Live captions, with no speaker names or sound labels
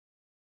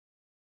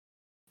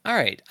All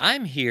right,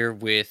 I'm here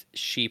with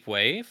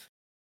Sheepwave.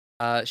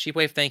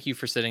 Sheepwave, thank you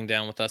for sitting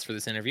down with us for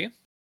this interview.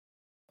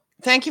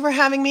 Thank you for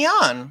having me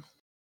on.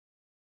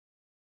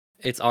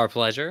 It's our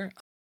pleasure.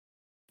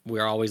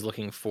 We're always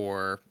looking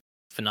for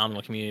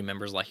phenomenal community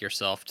members like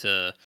yourself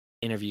to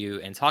interview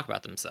and talk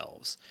about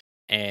themselves.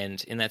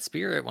 And in that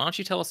spirit, why don't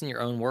you tell us in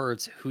your own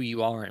words who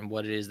you are and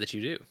what it is that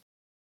you do?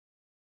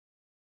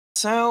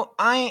 So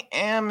I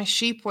am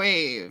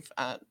Sheepwave.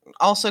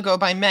 Also go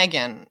by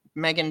Megan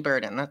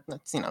Burden.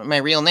 That's my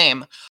real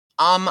name.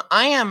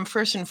 I am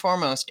first and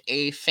foremost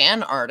a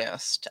fan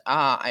artist.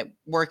 I'm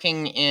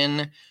working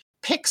in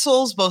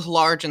pixels, both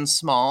large and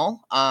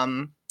small.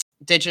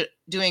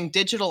 Doing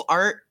digital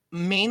art,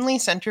 mainly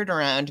centered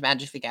around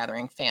Magic the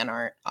Gathering fan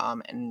art.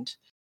 And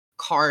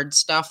card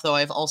stuff, though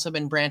I've also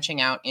been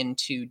branching out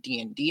into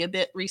D&D a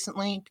bit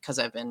recently because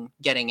I've been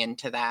getting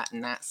into that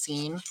and that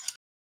scene.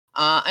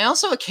 I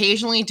also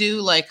occasionally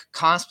do like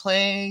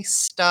cosplay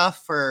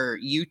stuff for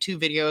YouTube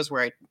videos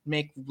where I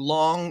make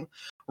long,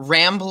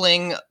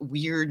 rambling,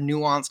 weird,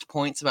 nuanced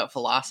points about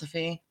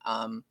philosophy.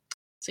 So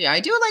yeah, I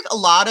do like a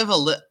lot of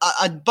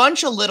a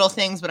bunch of little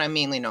things, but I'm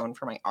mainly known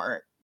for my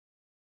art.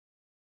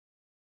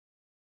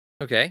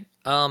 Okay.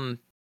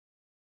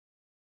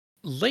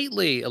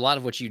 Lately, a lot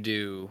of what you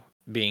do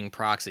being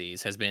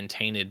proxies has been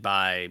tainted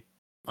by,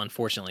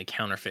 unfortunately,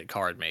 counterfeit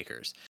card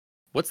makers.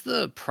 What's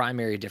the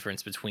primary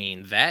difference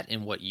between that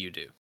and what you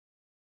do?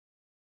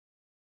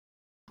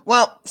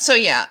 Well, so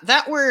yeah,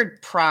 that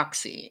word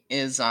proxy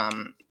is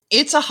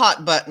it's a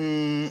hot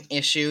button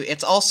issue.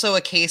 It's also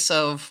a case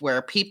of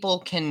where people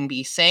can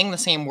be saying the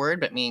same word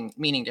but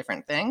meaning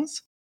different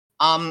things.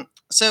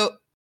 So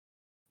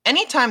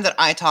anytime that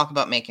I talk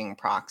about making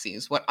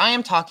proxies, what I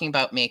am talking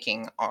about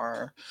making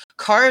are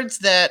cards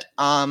that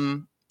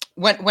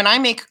when I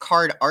make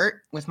card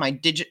art with my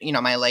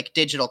my like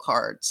digital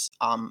cards,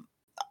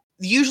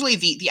 usually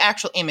the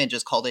actual image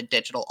is called a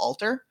digital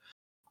alter.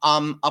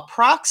 A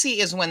proxy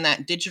is when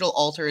that digital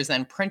alter is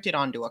then printed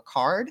onto a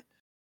card.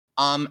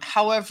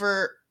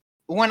 However,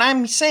 when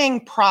I'm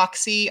saying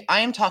proxy,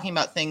 I am talking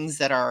about things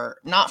that are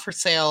not for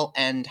sale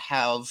and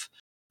have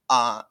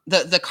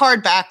the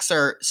card backs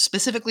are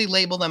specifically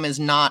label them as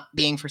not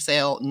being for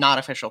sale, not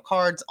official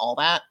cards, all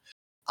that.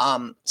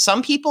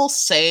 Some people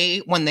say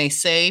when they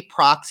say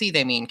proxy,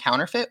 they mean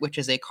counterfeit, which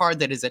is a card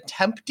that is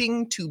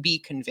attempting to be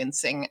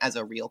convincing as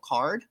a real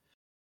card.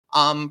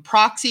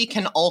 Proxy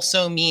can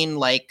also mean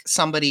like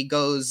somebody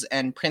goes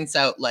and prints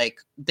out, like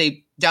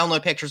they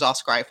download pictures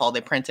off Scryfall, they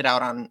print it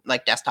out on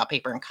like desktop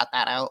paper and cut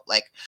that out.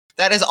 Like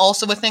that is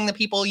also a thing that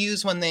people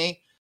use when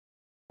they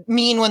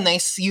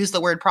use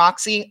the word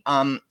proxy.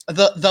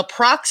 The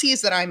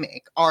proxies that I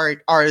make are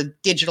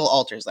digital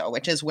alters though,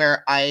 which is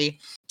where I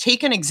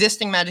take an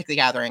existing Magic the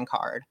Gathering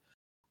card.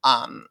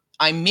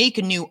 I make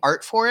a new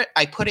art for it.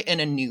 I put it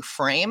in a new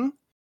frame.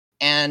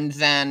 And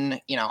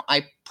then,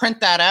 I print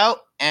that out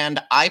and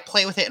I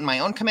play with it in my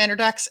own commander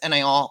decks. And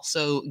I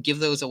also give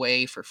those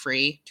away for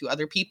free to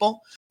other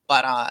people.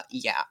 But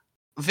yeah,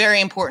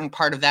 very important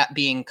part of that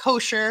being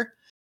kosher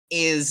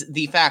is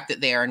the fact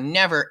that they are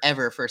never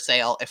ever for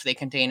sale if they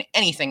contain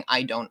anything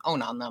I don't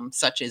own on them,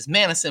 such as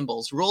mana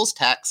symbols, rules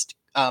text,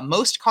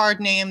 most card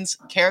names,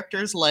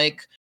 characters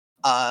like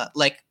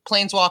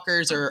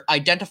planeswalkers or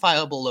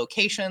identifiable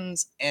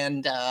locations,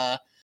 and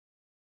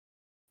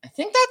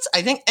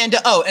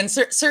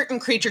certain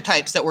creature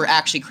types that were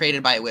actually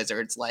created by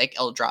wizards, like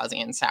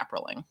Eldrazi and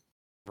Saproling.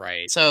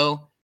 Right.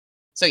 So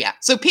yeah.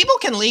 So people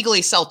can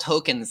legally sell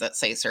tokens that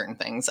say certain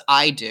things.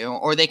 I do,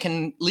 or they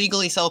can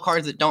legally sell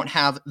cards that don't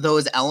have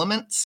those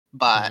elements.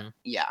 But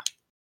yeah,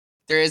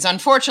 there is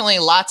unfortunately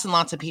lots and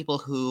lots of people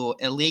who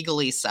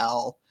illegally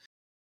sell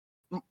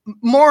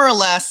more or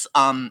less.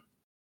 Well,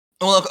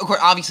 of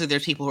course, obviously,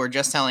 there's people who are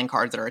just selling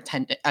cards that are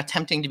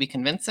attempting to be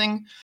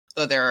convincing.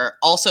 So there are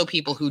also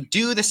people who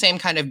do the same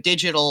kind of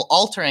digital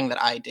altering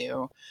that I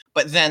do,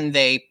 but then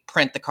they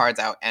print the cards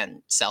out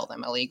and sell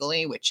them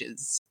illegally, which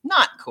is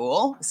not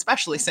cool,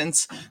 especially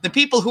since the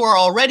people who are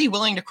already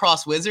willing to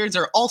cross wizards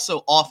are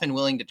also often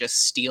willing to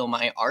just steal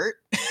my art.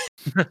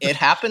 It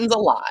happens a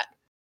lot.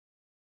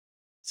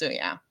 So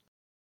yeah,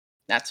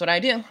 that's what I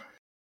do.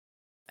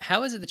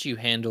 How is it that you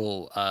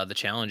handle the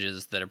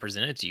challenges that are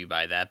presented to you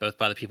by that, both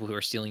by the people who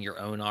are stealing your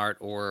own art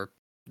or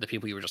the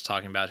people you were just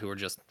talking about who are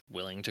just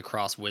willing to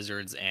cross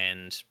wizards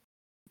and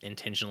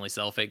intentionally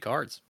sell fake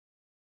cards?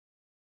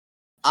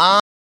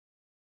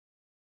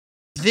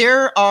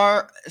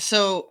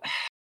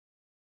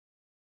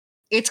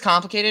 It's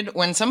complicated.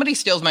 When somebody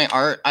steals my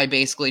art, I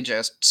basically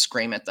just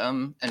scream at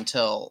them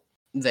until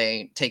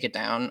they take it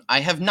down. I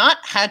have not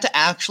had to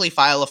actually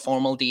file a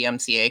formal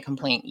DMCA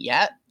complaint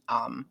yet.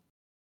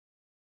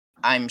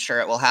 I'm sure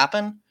it will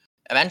happen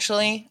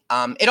eventually.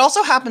 It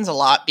also happens a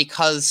lot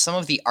because some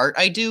of the art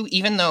I do,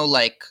 even though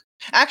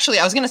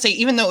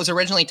even though it was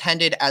originally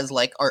intended as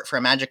like art for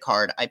a Magic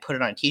card, I put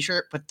it on a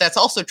t-shirt, but that's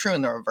also true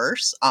in the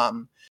reverse.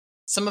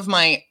 Some of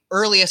my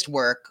earliest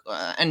work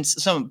and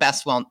some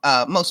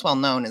most well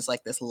known is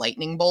like this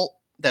lightning bolt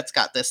that's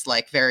got this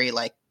like very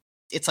like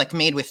it's like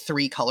made with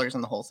 3 colors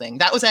in the whole thing.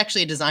 That was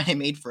actually a design I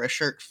made for a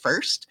shirt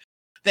first,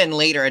 then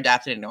later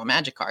adapted into a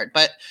Magic card.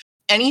 But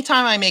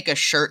anytime I make a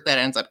shirt that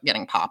ends up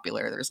getting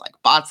popular, there's like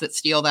bots that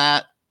steal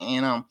that,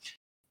 you know.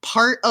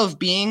 Part of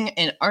being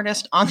an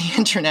artist on the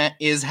internet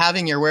is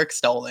having your work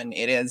stolen.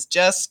 It is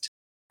just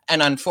an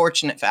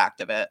unfortunate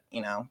fact of it,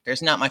 you know.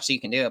 There's not much you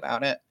can do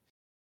about it.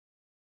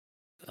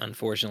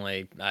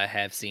 Unfortunately, I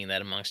have seen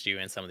that amongst you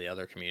and some of the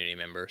other community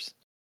members.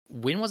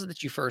 When was it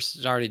that you first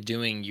started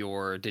doing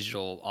your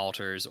digital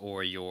alters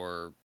or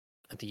your,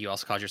 I think you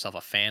also called yourself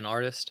a fan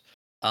artist?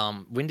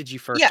 When did you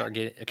first Yeah. start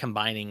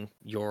combining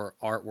your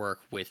artwork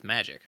with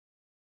Magic?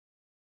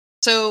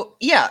 So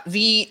yeah,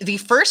 the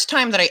first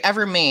time that I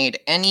ever made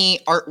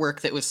any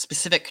artwork that was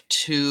specific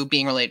to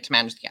being related to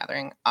Magic the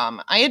Gathering,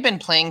 I had been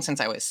playing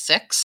since I was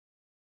 6,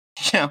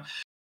 you know,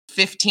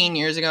 15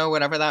 years ago,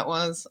 whatever that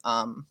was.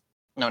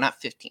 No,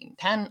 not 15,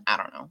 10, I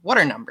don't know. What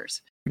are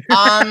numbers?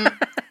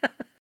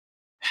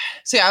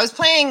 So yeah,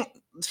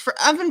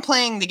 I've been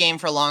playing the game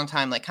for a long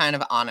time, like kind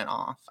of on and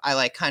off. I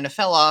like kind of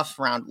fell off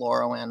around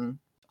Lorwyn,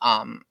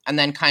 and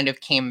then kind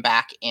of came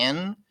back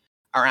in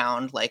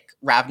around like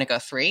Ravnica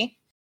 3.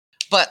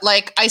 But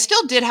like I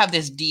still did have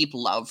this deep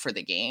love for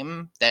the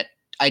game that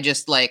I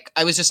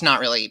was just not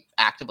really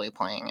actively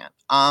playing it.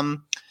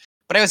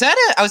 But I was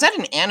at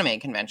an anime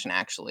convention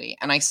actually,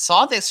 and I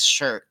saw this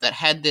shirt that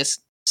had this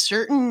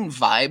certain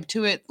vibe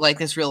to it, like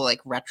this real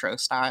like retro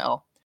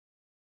style.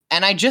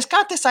 And I just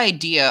got this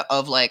idea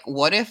of like,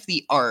 what if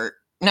the art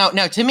now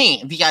to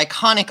me, the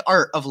iconic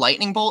art of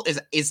Lightning Bolt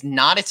is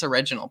not its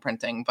original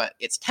printing, but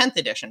its 10th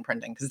edition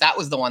printing, because that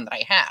was the one that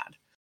I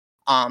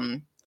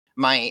had.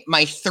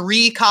 My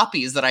 3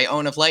 copies that I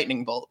own of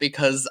Lightning Bolt,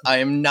 because I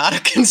am not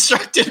a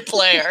constructed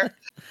player.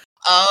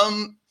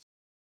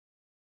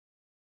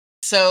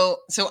 So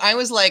I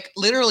was like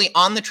literally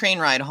on the train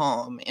ride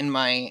home in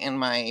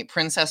my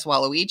Princess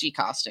Waluigi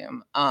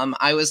costume.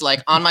 I was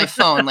like on my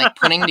phone, like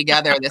putting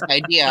together this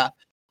idea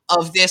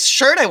of this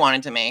shirt I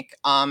wanted to make.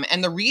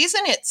 And the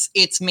reason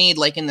it's made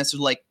like in this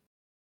like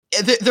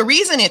the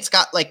reason it's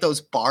got like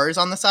those bars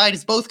on the side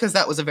is both because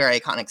that was a very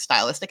iconic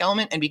stylistic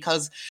element, and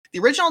because the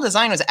original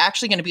design was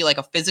actually going to be like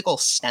a physical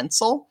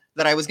stencil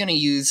that I was going to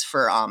use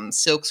for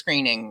silk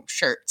screening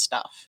shirt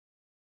stuff.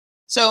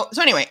 So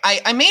anyway,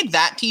 I made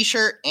that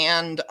T-shirt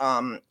and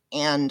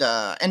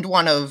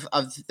one of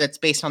that's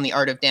based on the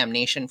Art of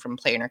Damnation from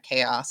Planar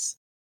Chaos,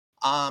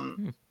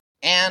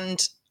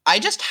 and I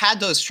just had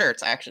those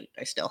shirts. I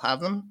still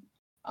have them.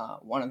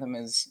 One of them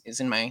is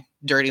in my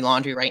dirty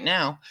laundry right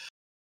now.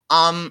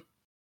 But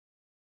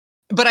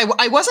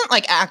I wasn't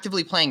like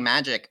actively playing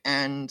Magic,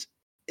 and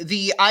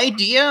the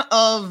idea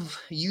of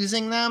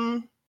using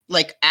them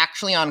like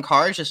actually on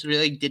cards just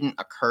really didn't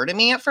occur to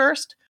me at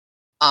first.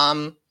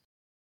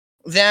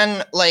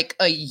 Then like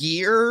a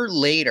year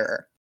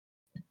later,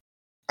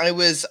 I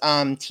was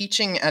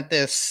teaching at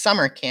this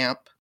summer camp,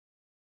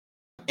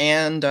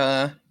 and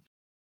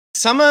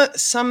some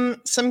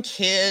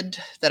kid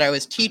that I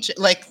was teaching,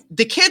 like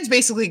the kids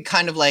basically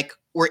kind of like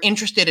were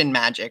interested in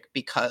Magic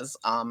because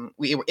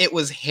it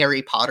was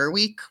Harry Potter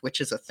week,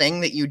 which is a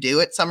thing that you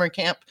do at summer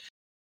camp.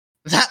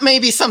 That may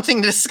be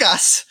something to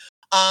discuss.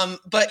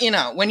 But you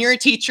know, when you're a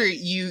teacher,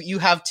 you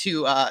have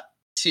to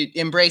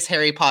embrace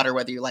Harry Potter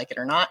whether you like it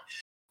or not.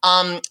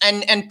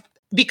 And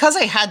because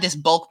I had this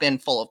bulk bin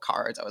full of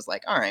cards, I was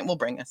like, all right, we'll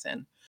bring this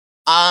in.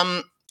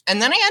 And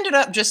then I ended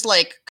up just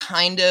like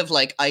kind of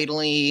like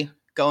idly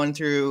going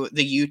through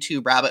the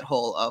YouTube rabbit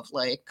hole of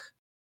like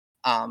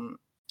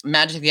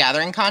Magic the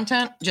Gathering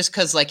content, just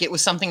because like it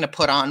was something to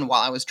put on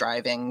while I was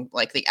driving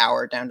like the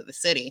hour down to the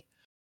city.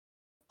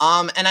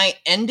 And I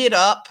ended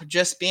up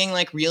just being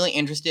like really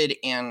interested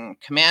in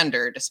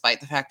Commander,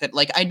 despite the fact that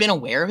like I'd been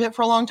aware of it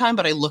for a long time,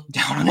 but I looked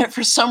down on it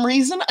for some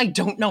reason. I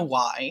don't know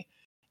why,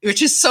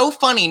 which is so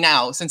funny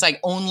now since I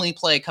only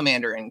play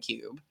Commander in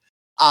Cube.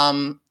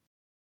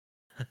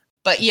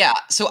 But yeah,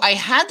 so I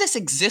had this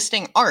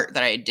existing art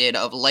that I did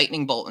of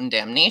Lightning Bolt and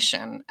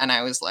Damnation, and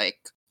I was like,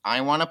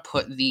 I want to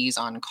put these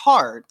on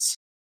cards.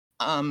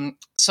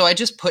 So I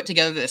just put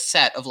together this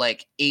set of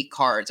like 8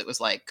 cards. It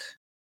was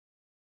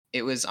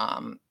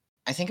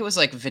I think it was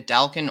like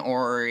Vidalcan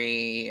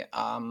Ori,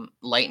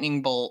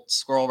 Lightning Bolt,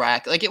 Scroll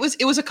Rack. Like it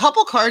was a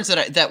couple cards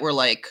that were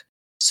like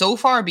so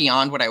far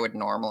beyond what I would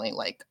normally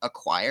like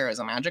acquire as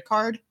a Magic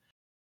card.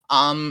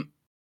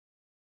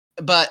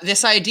 But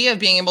this idea of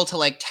being able to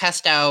like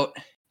test out,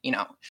 you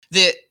know,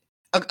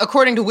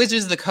 according to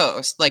Wizards of the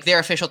Coast, like their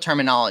official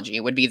terminology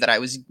would be that I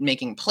was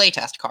making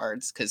playtest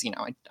cards because, you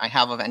know, I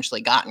have eventually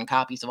gotten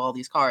copies of all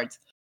these cards.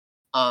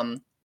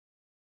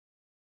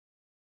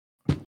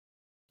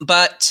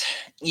 But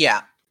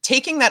yeah,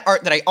 taking that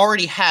art that I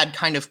already had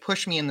kind of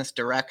pushed me in this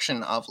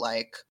direction of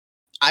like,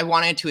 I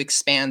wanted to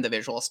expand the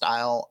visual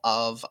style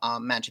of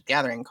Magic the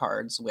Gathering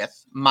cards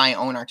with my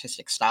own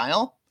artistic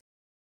style.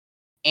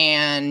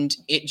 And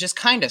it just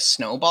kind of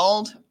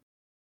snowballed.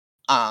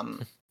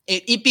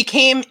 It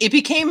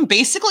became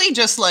basically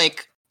just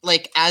like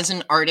like as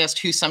an artist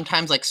who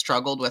sometimes like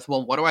struggled with,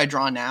 well, what do I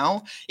draw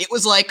now? It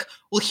was like,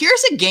 well,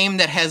 here's a game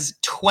that has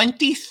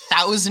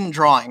 20,000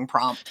 drawing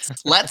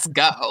prompts. Let's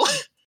go.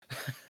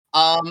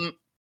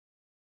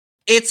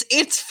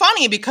 It's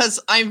funny because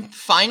I'm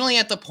finally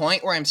at the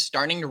point where I'm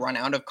starting to run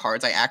out of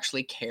cards I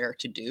actually care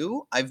to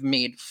do. I've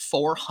made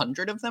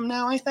 400 of them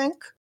now, I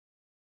think.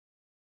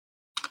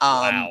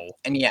 Wow.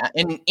 And yeah,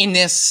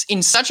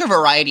 in such a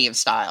variety of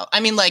style. I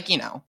mean, like, you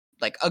know,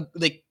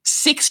 like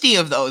 60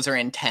 of those are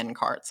in 10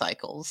 card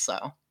cycles,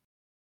 so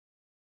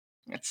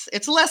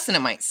it's less than it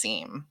might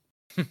seem.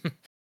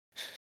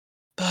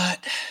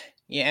 But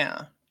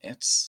yeah,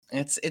 it's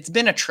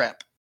been a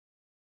trip.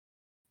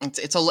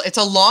 It's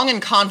a long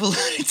and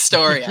convoluted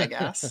story, I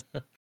guess.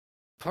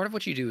 Part of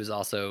what you do is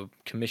also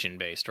commission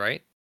based,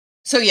 right?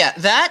 So yeah,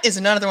 that is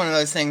another one of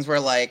those things where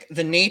like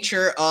the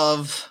nature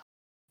of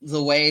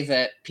the way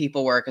that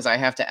people work is I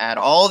have to add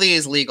all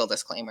these legal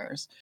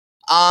disclaimers.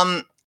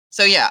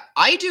 So yeah,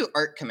 I do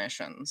art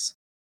commissions.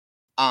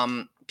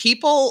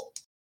 People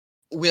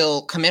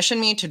will commission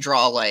me to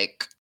draw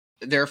like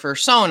their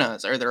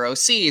personas or their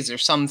OCs or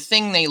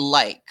something they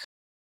like,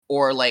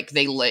 or like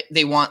they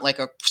want like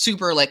a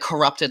super like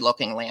corrupted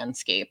looking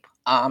landscape.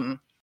 And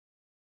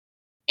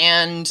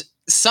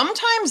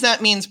sometimes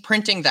that means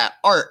printing that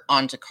art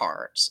onto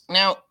cards.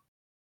 Now,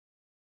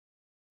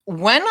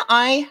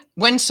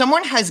 when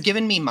someone has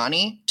given me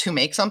money to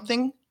make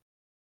something,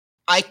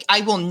 I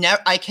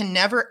can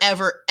never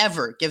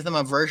ever give them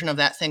a version of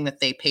that thing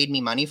that they paid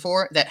me money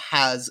for that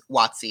has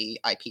WotC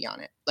IP on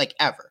it, like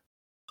ever.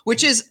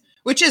 Which is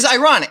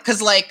ironic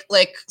because like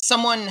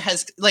someone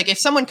has like if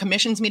someone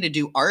commissions me to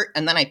do art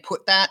and then I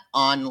put that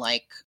on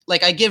like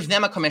I give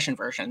them a commission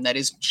version that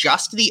is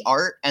just the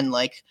art and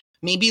like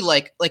maybe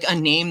like a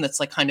name that's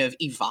like kind of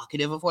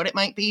evocative of what it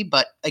might be,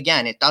 but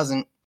again,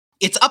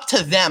 it's up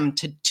to them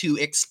to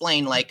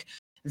explain like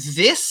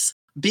this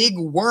big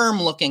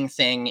worm looking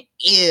thing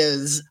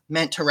is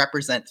meant to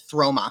represent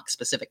Thromok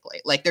specifically.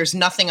 Like there's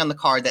nothing on the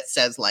card that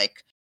says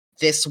like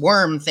this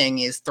worm thing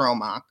is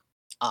Thromok.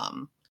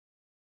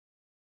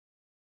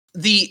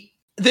 The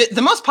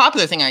most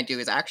popular thing I do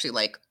is actually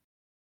like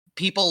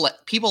people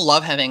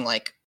love having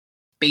like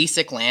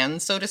basic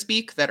lands, so to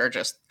speak, that are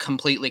just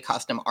completely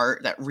custom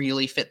art that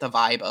really fit the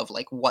vibe of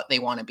like what they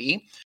want to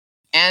be.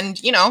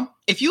 And you know,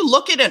 if you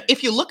look at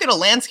a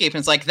landscape and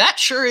it's like that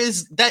sure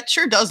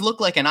does look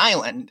like an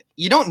island.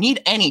 You don't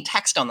need any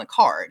text on the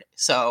card.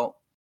 So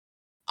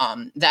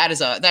that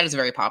is a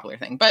very popular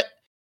thing. But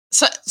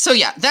so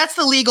yeah, that's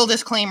the legal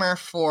disclaimer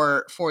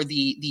for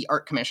the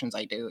art commissions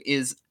I do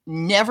is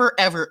never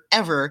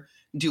ever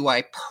do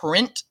I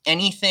print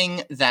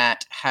anything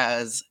that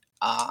has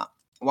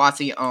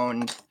WotC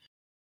owned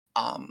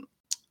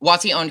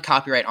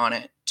copyright on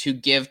it to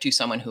give to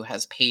someone who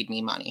has paid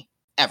me money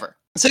ever.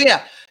 So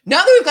yeah,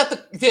 now that we've got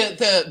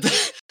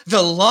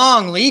the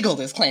long legal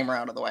disclaimer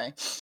out of the way,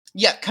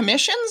 yeah,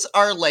 commissions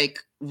are like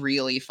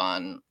really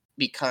fun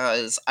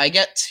because I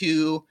get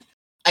to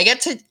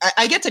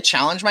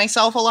challenge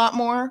myself a lot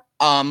more.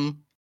 And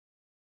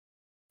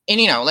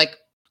you know, like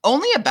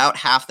only about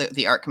half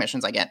the art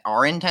commissions I get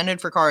are intended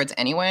for cards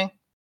anyway.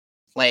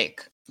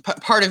 Like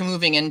part of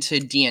moving into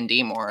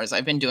D&D more is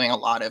I've been doing a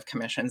lot of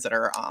commissions that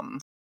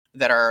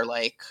are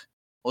like,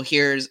 well,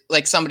 here's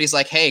like somebody's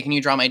like, hey, can you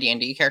draw my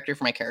D&D character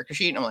for my character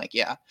sheet? And I'm like,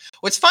 yeah.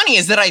 What's funny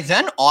is that I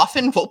then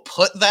often will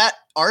put that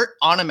art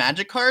on a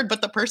Magic card,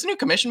 but the person who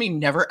commissioned me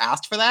never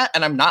asked for that,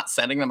 and I'm not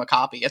sending them a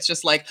copy. It's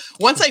just like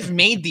once I've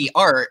made the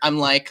art, I'm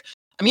like,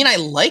 I mean, I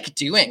like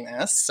doing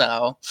this,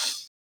 so.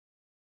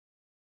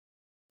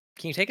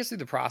 Can you take us through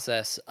the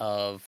process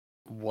of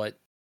what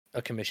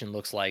a commission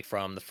looks like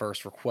from the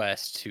first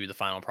request to the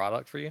final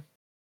product for you?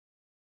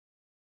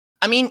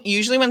 I mean,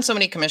 usually when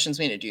somebody commissions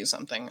me to do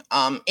something,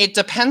 it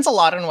depends a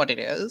lot on what it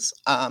is.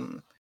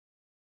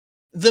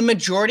 The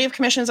majority of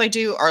commissions I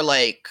do are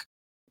like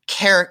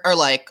character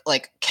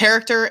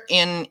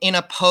in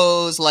a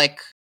pose, like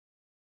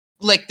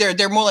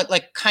they're more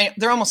like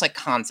they're almost like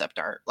concept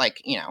art,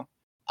 like you know,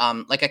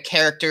 like a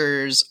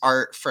character's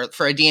art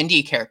for a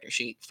D&D character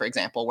sheet, for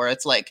example, where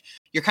it's like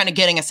you're kind of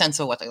getting a sense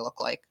of what they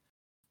look like.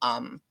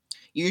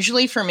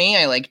 Usually for me,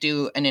 I like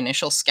do an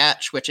initial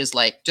sketch, which is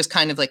like just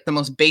kind of like the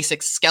most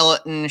basic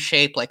skeleton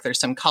shape. Like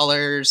there's some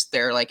colors,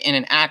 they're like in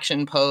an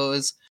action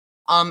pose.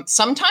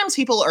 Sometimes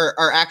people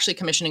are actually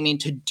commissioning me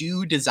to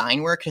do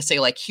design work to say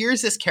like,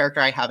 here's this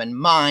character I have in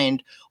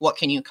mind. What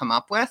can you come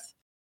up with?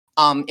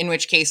 In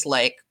which case,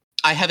 like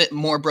I have it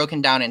more broken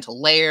down into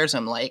layers.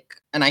 And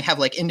I have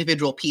like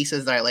individual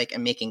pieces that I like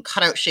am making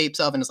cutout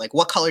shapes of. And it's like,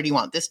 what color do you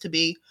want this to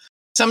be?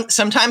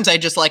 Sometimes I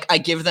just like I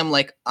give them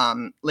like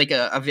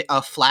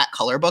a flat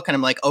color book and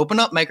I'm like, open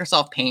up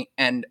Microsoft Paint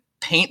and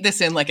paint this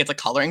in like it's a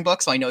coloring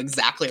book so I know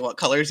exactly what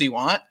colors you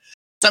want.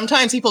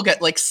 Sometimes people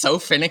get like so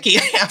finicky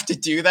I have to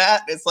do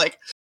that. It's like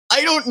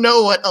I don't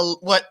know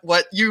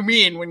what you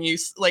mean when you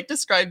like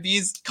describe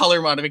these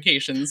color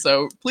modifications,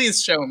 so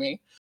please show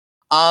me.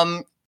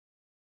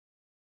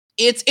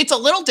 It's a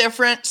little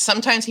different.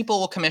 Sometimes people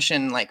will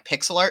commission like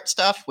pixel art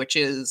stuff, which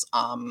is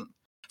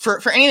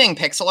for anything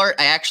pixel art,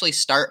 I actually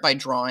start by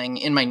drawing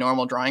in my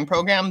normal drawing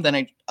program. Then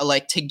I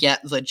like to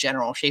get the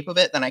general shape of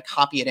it. Then I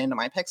copy it into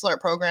my pixel art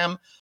program.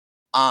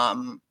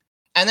 And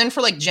then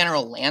for like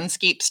general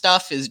landscape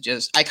stuff is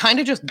just, I kind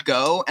of just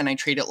go and I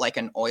treat it like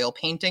an oil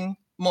painting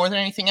more than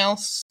anything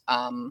else.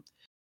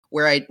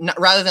 Where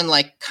rather than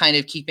like kind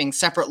of keeping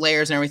separate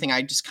layers and everything,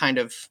 I just kind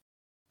of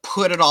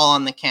put it all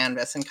on the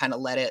canvas and kind of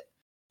let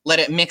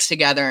it mix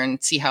together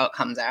and see how it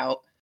comes out.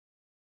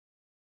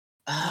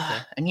 Okay.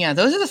 And yeah,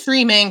 those are the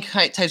three main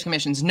types of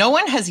commissions. No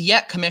one has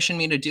yet commissioned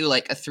me to do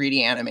like a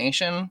 3D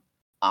animation.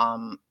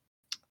 And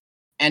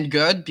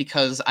good,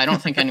 because I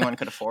don't think anyone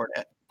could afford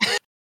it.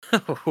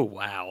 Oh,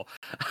 wow.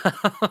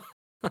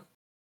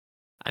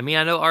 I mean,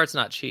 I know art's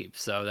not cheap,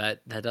 so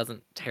that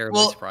doesn't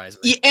terribly surprise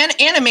me. And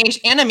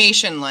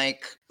animation,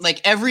 like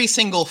every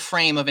single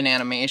frame of an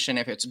animation,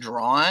 if it's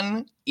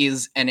drawn,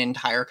 is an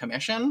entire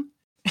commission.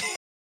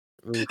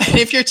 And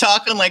if you're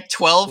talking like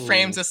 12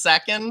 frames a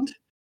second,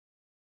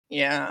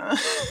 yeah.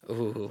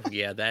 Ooh,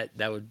 yeah, that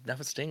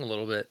would sting a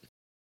little bit.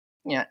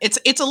 Yeah,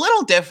 it's a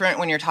little different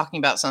when you're talking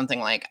about something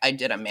like I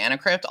did a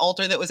Manacrypt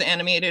altar that was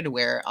animated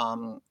where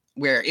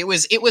it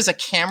was a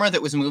camera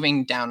that was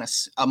moving down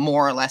a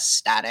more or less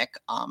static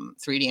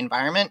 3D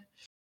environment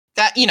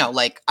that, you know,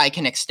 like I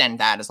can extend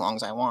that as long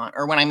as I want.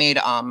 Or when I made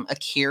a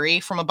Kiri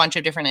from a bunch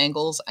of different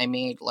angles, I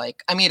made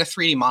a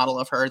 3D model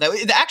of her. That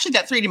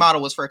 3D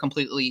model was for a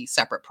completely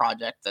separate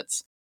project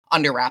that's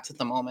under wraps at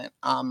the moment.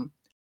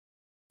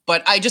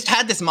 But I just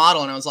had this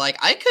model and I was like,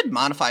 I could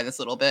modify this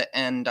a little bit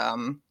and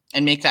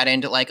make that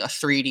into like a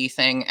 3D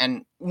thing.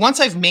 And once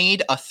I've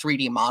made a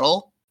 3D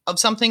model of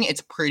something,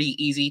 it's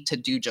pretty easy to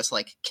do just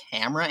like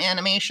camera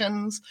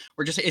animations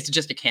or it's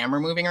just a camera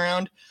moving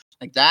around.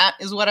 Like that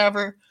is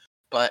whatever.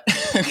 But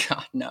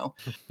God, no.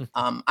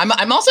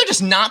 I'm also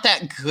just not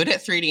that good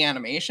at 3D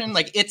animation.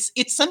 Like it's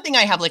something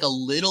I have like a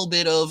little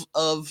bit of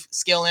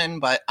skill in,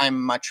 but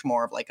I'm much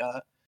more of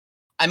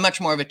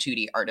a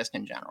 2D artist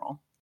in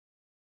general.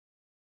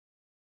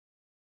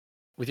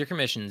 With your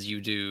commissions,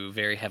 you do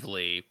very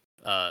heavily,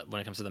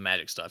 when it comes to the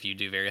magic stuff, you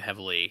do very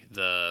heavily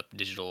the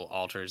digital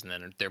altars, and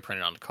then they're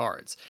printed on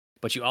cards.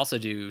 But you also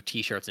do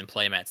T-shirts and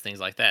playmats, things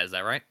like that. Is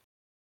that right?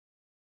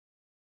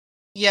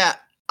 Yeah,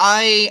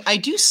 I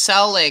do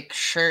sell like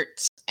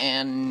shirts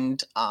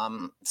and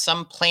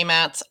some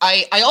playmats.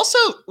 I also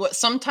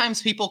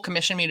sometimes people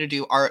commission me to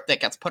do art that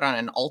gets put on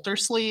an altar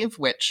sleeve,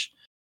 which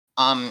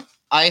I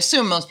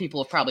assume most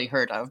people have probably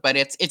heard of. But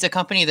it's a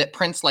company that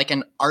prints like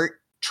an art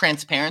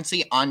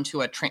transparency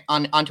onto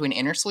onto an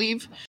inner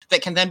sleeve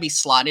that can then be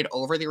slotted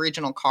over the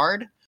original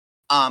card.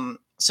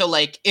 So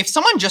like if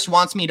someone just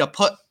wants me to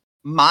put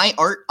my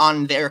art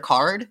on their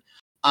card,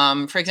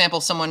 for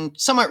example, someone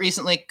somewhat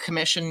recently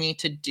commissioned me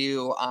to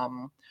do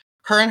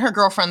her and her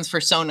girlfriend's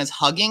personas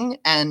hugging,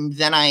 and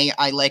then I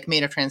like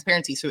made a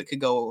transparency so it could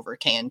go over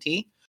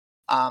KNT.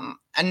 And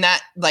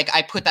that like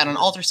I put that on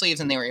altar sleeves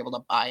and they were able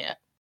to buy it.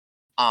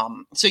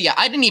 So yeah,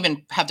 I didn't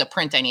even have to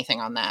print anything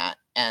on that.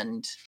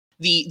 And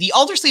the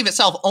altar sleeve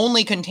itself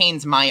only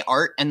contains my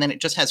art, and then it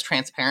just has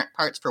transparent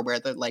parts for where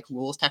the like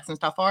rules text and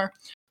stuff are.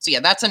 So yeah,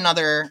 that's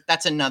another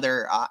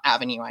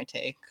avenue I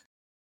take.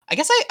 I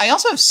guess I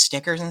also have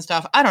stickers and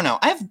stuff. I don't know.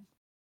 I have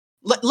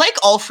like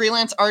all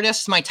freelance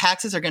artists, my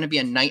taxes are going to be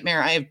a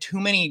nightmare. I have too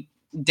many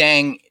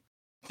dang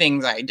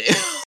things I do.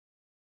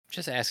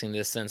 Just asking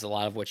this since a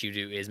lot of what you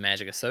do is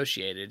magic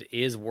associated.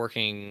 Is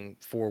working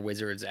for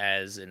Wizards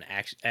as an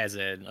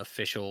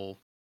official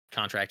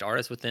contract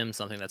artist with them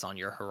something that's on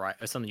your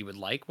horizon, something you would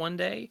like one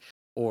day,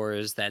 or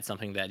is that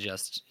something that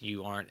just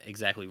you aren't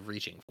exactly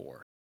reaching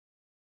for?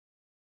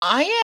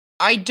 I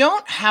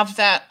don't have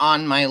that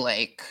on my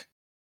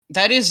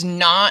that is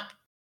not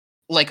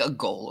like a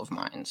goal of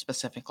mine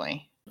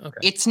specifically. Okay.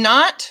 It's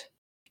not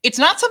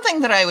something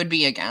that I would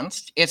be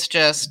against. It's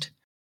just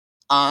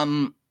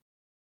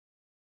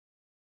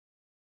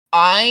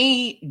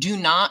I do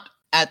not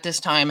at this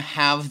time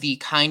have the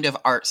kind of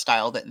art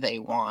style that they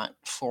want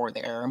for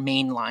their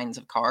main lines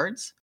of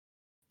cards.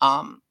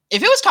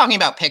 If it was talking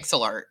about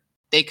pixel art,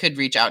 they could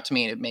reach out to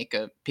me to make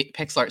a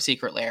pixel art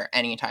secret lair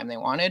anytime they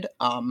wanted.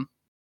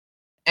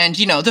 And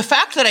you know, the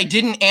fact that I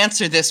didn't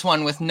answer this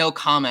one with no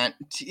comment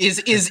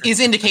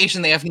is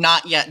indication they have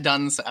not yet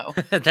done so.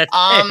 That's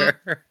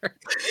fair.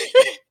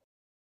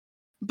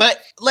 But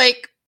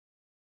like,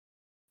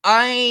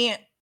 I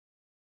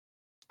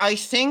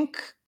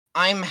think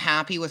I'm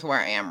happy with where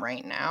I am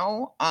right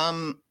now.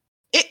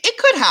 It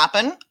could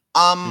happen.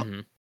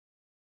 I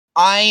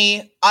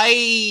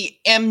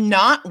am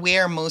not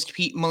where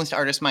most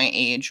artists my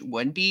age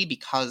would be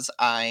because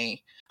I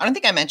don't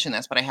think I mentioned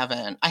this, but I have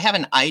an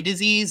eye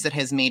disease that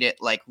has made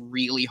it like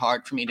really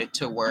hard for me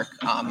to work.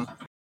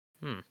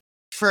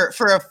 For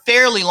a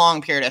fairly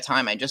long period of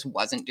time, I just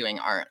wasn't doing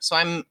art. So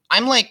I'm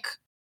like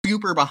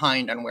super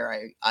behind on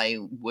where I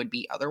would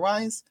be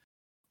otherwise.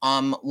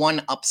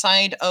 One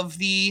upside of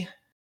the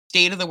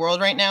state of the world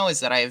right now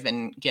is that I have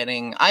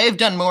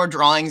done more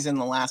drawings in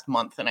the last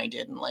month than I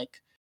did in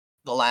like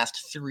the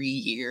last 3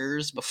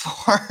 years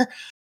before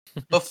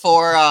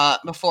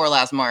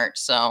last March.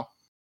 So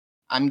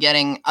I'm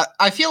getting.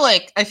 I feel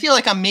like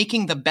I'm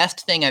making the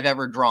best thing I've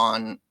ever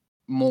drawn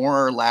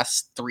more or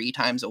less 3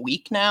 times a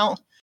week now.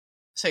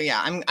 So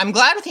yeah, I'm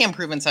glad with the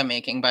improvements I'm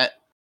making, but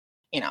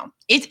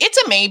it's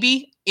a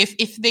maybe.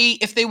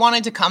 If they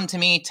wanted to come to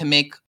me to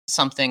make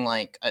something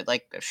like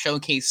a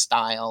showcase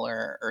style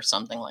or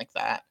something like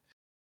that,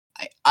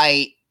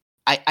 I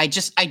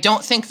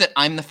don't think that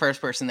I'm the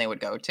first person they would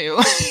go to.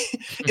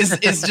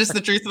 is just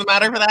the truth of the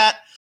matter for that.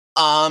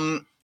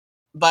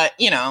 But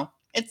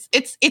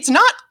it's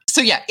not.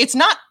 So yeah, it's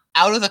not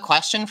out of the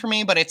question for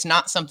me, but it's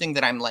not something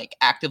that I'm like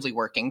actively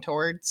working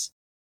towards.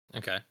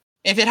 Okay.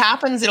 If it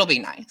happens, it'll be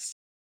nice.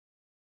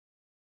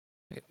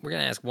 We're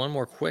gonna ask one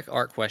more quick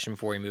art question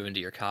before we move into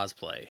your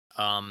cosplay.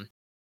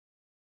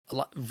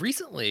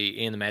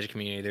 Recently in the Magic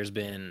community, there's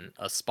been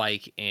a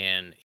spike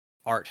in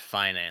art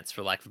finance,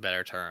 for lack of a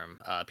better term.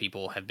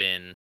 People have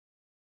been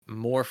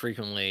more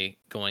frequently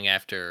going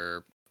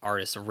after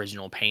artists'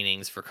 original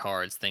paintings for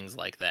cards, things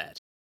like that.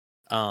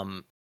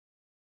 Um,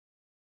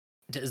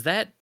 does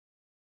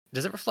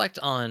it reflect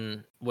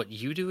on what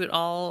you do at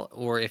all,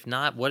 or if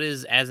not, what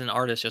is, as an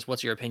artist, just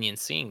what's your opinion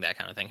seeing that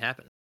kind of thing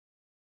happen?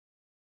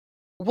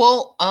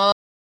 Well,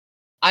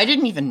 I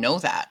didn't even know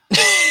that.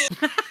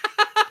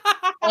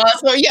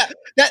 So yeah,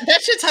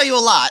 that should tell you a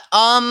lot.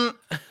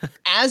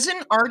 As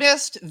an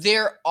artist,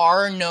 there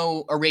are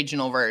no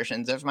original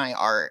versions of my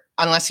art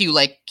unless you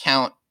like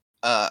count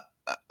a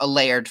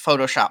layered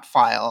Photoshop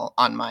file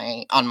on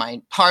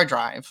my hard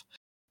drive.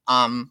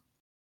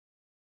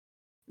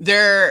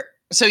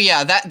 So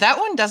yeah, that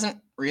one doesn't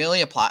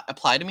really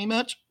apply to me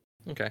much.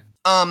 Okay.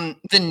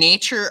 The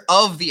nature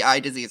of the eye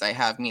disease I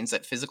have means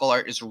that physical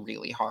art is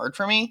really hard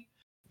for me.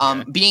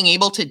 Okay. Being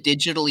able to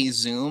digitally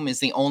zoom is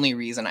the only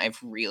reason I've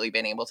really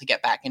been able to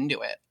get back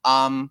into it.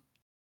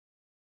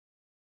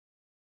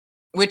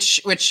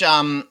 Which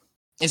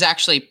is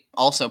actually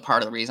also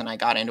part of the reason I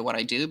got into what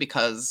I do,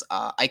 because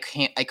I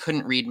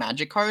couldn't read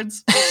magic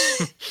cards.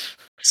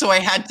 So I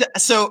had to,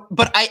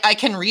 but I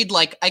can read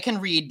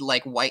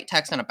like white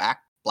text on a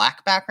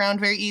black background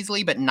very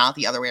easily, but not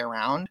the other way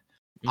around.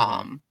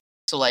 Mm-hmm.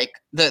 So like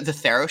the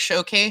Theros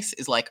showcase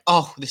is like,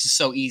 oh, this is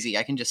so easy.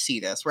 I can just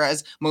see this.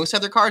 Whereas most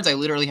other cards, I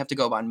literally have to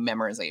go on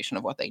memorization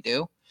of what they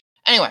do.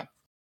 Anyway,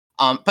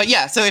 but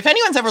yeah, so if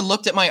anyone's ever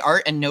looked at my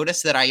art and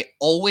noticed that I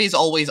always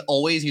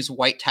use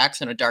white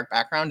text and a dark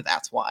background,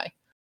 that's why.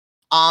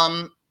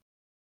 But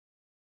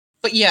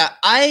yeah,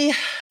 I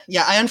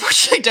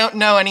unfortunately don't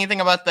know anything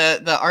about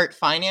the art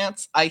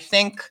finance. I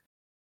think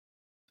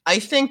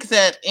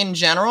that in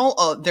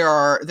general, there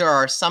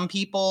are some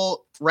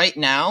people right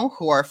now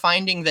who are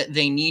finding that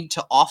they need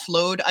to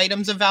offload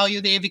items of value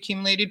they have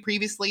accumulated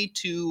previously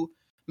to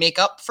make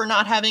up for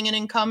not having an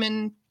income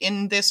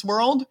in this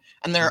world,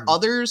 and there are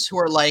others who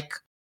are like,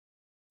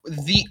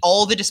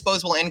 all the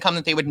disposable income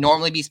that they would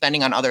normally be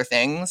spending on other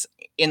things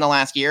in the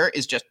last year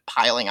is just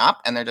piling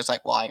up, and they're just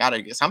like, well, I got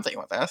to do something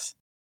with this.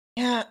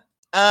 Yeah.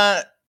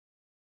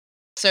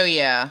 So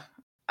yeah,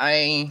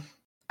 I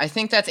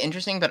think that's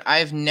interesting, but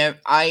I've never.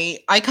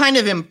 I kind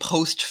of am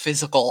post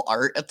physical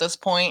art at this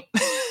point.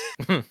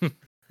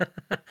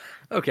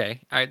 Okay,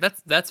 all right,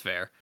 that's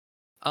fair.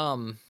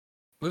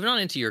 Moving on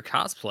into your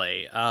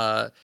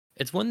cosplay,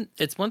 it's one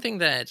thing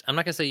that I'm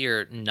not gonna say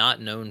you're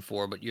not known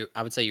for, but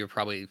I would say you're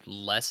probably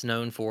less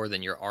known for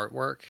than your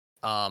artwork.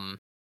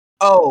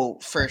 Oh,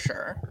 for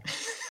sure.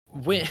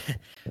 When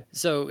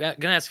so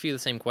gonna ask you the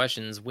same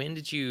questions. When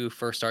did you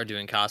first start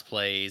doing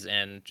cosplays,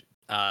 and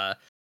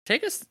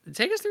take us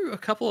through a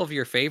couple of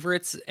your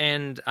favorites?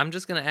 And I'm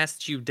just gonna ask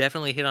that you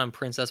definitely hit on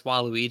Princess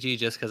Waluigi,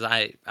 just because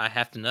I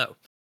have to know.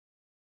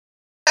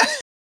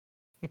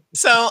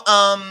 So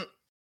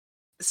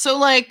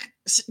like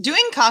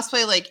doing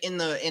cosplay like in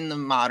the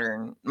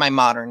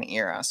modern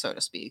era, so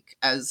to speak,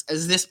 as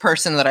this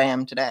person that I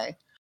am today,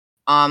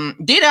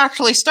 did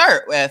actually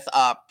start with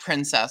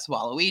Princess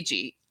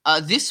Waluigi.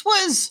 This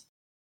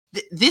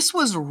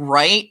was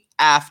right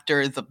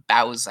after the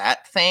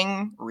Bowsette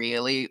thing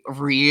really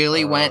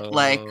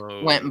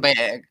went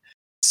big.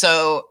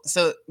 So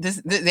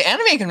the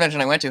anime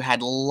convention I went to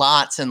had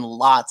lots and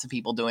lots of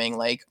people doing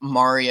like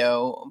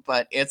Mario,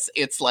 but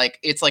it's like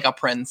a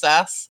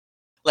princess,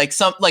 like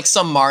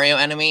some Mario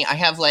enemy. I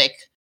have like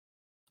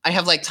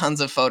tons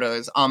of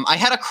photos. I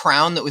had a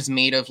crown that was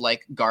made of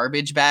like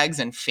garbage bags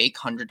and fake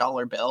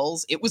 $100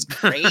 bills. It was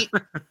great.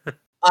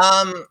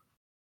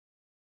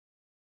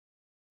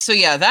 So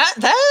yeah, that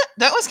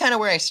was kind of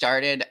where I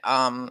started.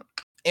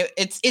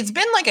 It's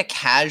been like a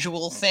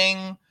casual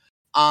thing.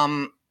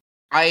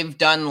 I've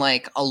done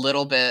like a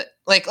little bit,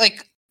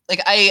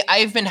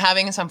 I've been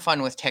having some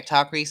fun with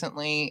TikTok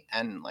recently,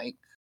 and like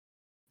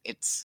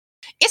it's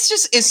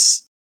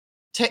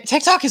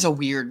TikTok is a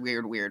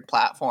weird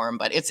platform,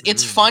 but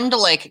it's fun to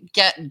like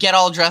get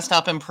all dressed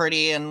up and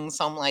pretty in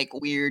some like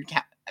weird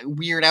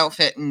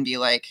outfit and be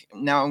like,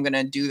 now I'm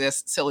gonna do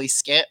this silly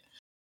skit.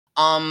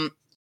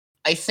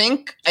 I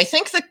think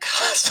the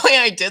cosplay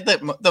I did that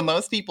the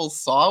most people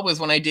saw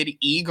was when I did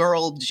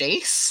E-Girl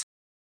Jace.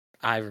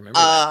 I remember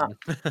that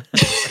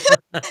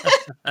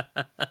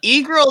one.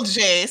 E-Girl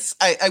Jace,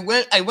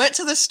 I went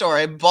to the store,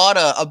 I bought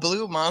a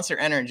blue Monster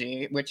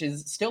Energy, which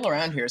is still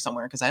around here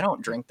somewhere because I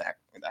don't drink that.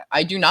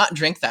 I do not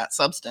drink that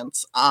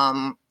substance.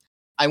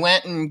 I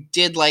went and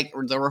did like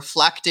the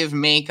reflective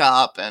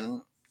makeup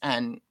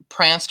and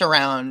pranced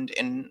around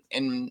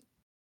in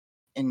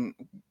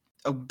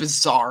a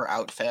bizarre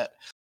outfit.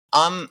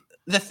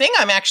 The thing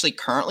I'm actually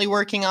currently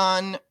working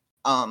on,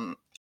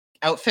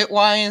 outfit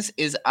wise,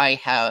 is I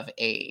have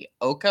a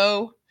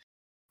Oko,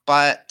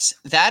 but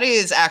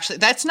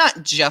that's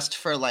not just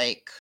for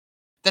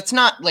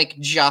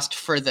just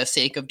for the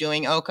sake of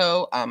doing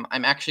Oko.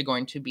 I'm actually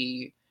going to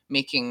be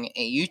making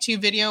a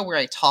YouTube video where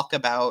I talk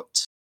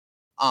about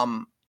I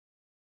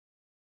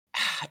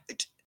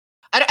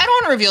don't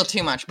want to reveal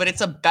too much, but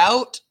it's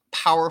about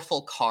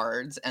powerful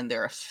cards and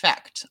their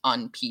effect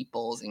on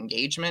people's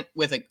engagement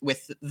with the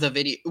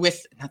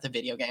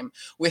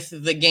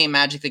game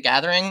Magic the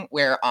Gathering,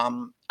 where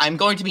I'm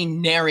going to be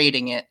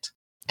narrating it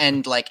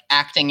and like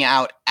acting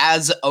out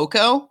as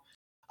Oko,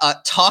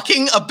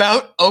 talking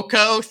about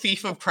Oko,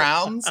 Thief of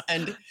Crowns,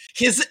 and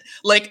his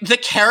like the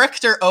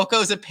character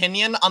Oko's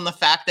opinion on the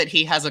fact that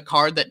he has a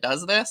card that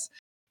does this.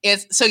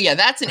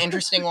 That's an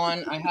interesting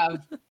one. I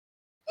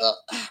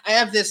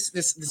have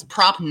this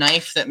prop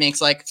knife that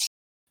makes like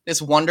this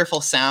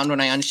wonderful sound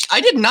when I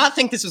did not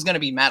think this was going to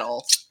be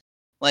metal.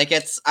 Like I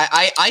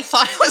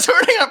thought I was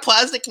holding a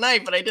plastic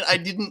knife, but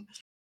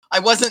I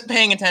wasn't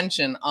paying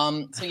attention.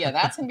 That's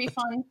going to be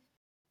fun.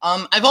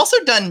 I've also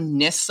done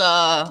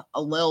Nissa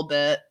a little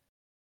bit.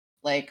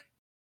 Like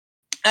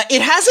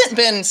it hasn't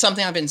been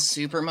something I've been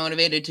super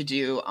motivated to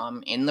do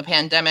in the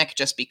pandemic,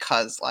 just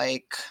because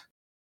like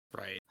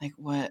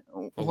what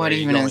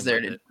even is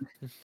there to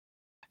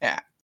yeah.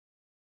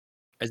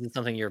 Is it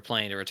something you're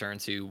planning to return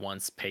to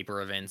once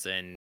paper events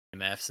and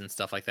MFs and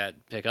stuff like that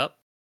pick up?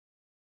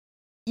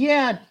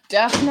 Yeah,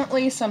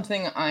 definitely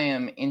something I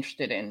am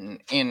interested in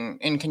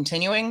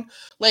continuing.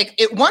 Like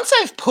once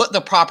I've put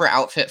the proper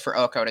outfit for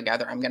Oko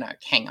together, I'm gonna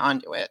hang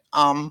on to it.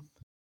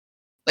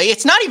 Like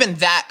it's not even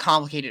that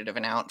complicated of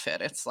an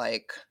outfit. It's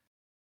like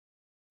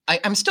I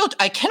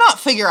cannot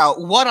figure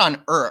out what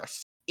on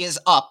earth is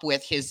up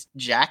with his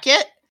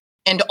jacket.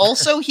 And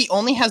also, he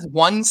only has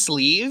one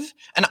sleeve,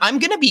 and I'm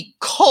gonna be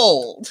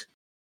cold.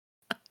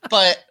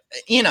 But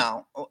you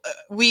know,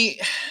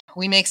 we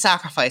make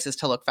sacrifices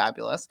to look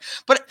fabulous.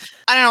 But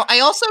I don't know.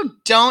 I also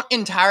don't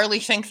entirely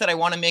think that I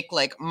want to make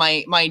like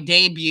my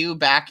debut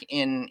back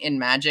in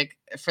Magic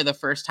for the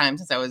first time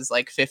since I was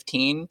like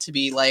 15 to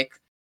be like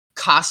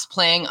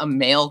cosplaying a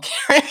male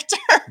character.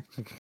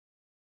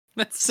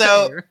 That's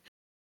fair.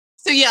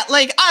 So yeah,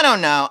 like I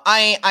don't know.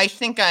 I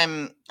think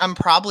I'm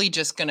probably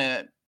just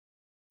gonna.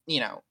 You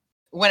know,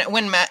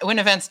 when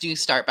events do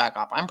start back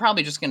up, I'm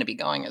probably just going to be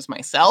going as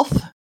myself.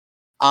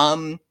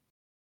 Because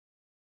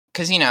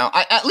you know,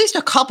 at least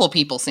a couple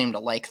people seem to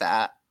like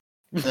that.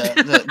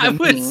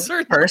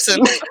 The person.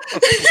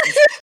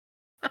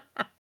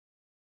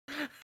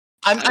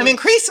 I'm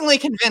increasingly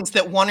convinced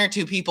that one or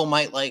two people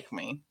might like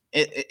me.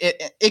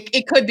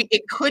 It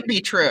could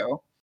be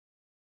true.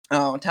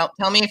 Oh, tell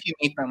me if you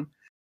meet them.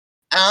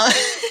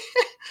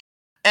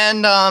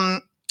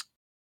 And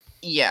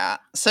yeah.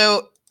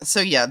 So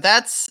yeah,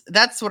 that's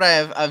what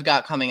I've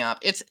got coming up.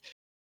 It's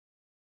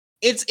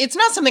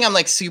not something I'm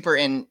like super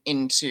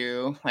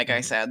into. Like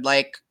I said,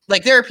 like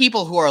there are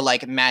people who are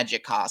like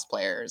Magic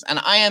cosplayers, and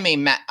I am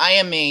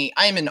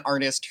an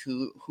artist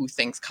who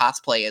thinks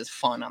cosplay is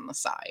fun on the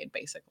side,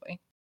 basically.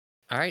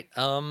 All right.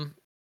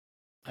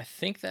 I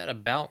think that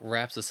about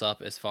wraps us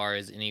up as far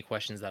as any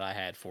questions that I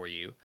had for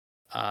you.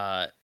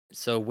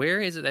 So where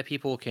is it that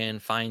people can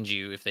find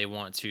you if they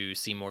want to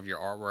see more of your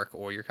artwork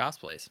or your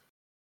cosplays?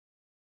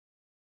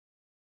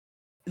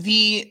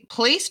 The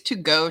place to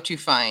go to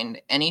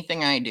find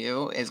anything I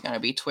do is going to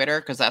be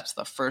Twitter, because that's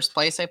the first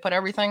place I put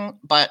everything.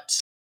 But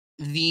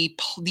the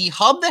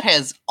hub that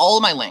has all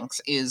my links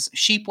is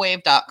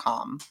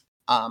sheepwave.com.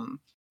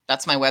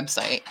 That's my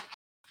website.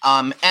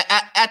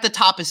 At the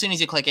top, as soon as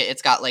you click it,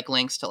 it's got like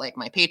links to like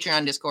my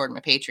Patreon, Discord,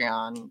 my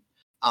Patreon,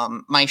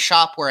 my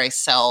shop where I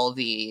sell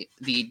the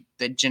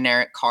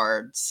generic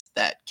cards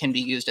that can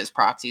be used as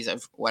proxies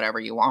of whatever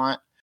you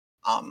want.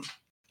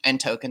 And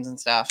tokens and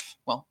stuff.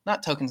 Well,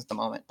 not tokens at the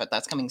moment, but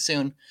that's coming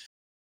soon.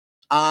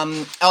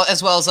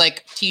 As well as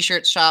like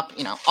t-shirt shop.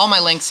 You know, all my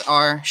links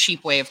are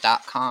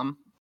sheepwave.com.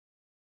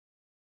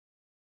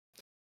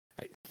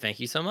 Right, thank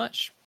you so much.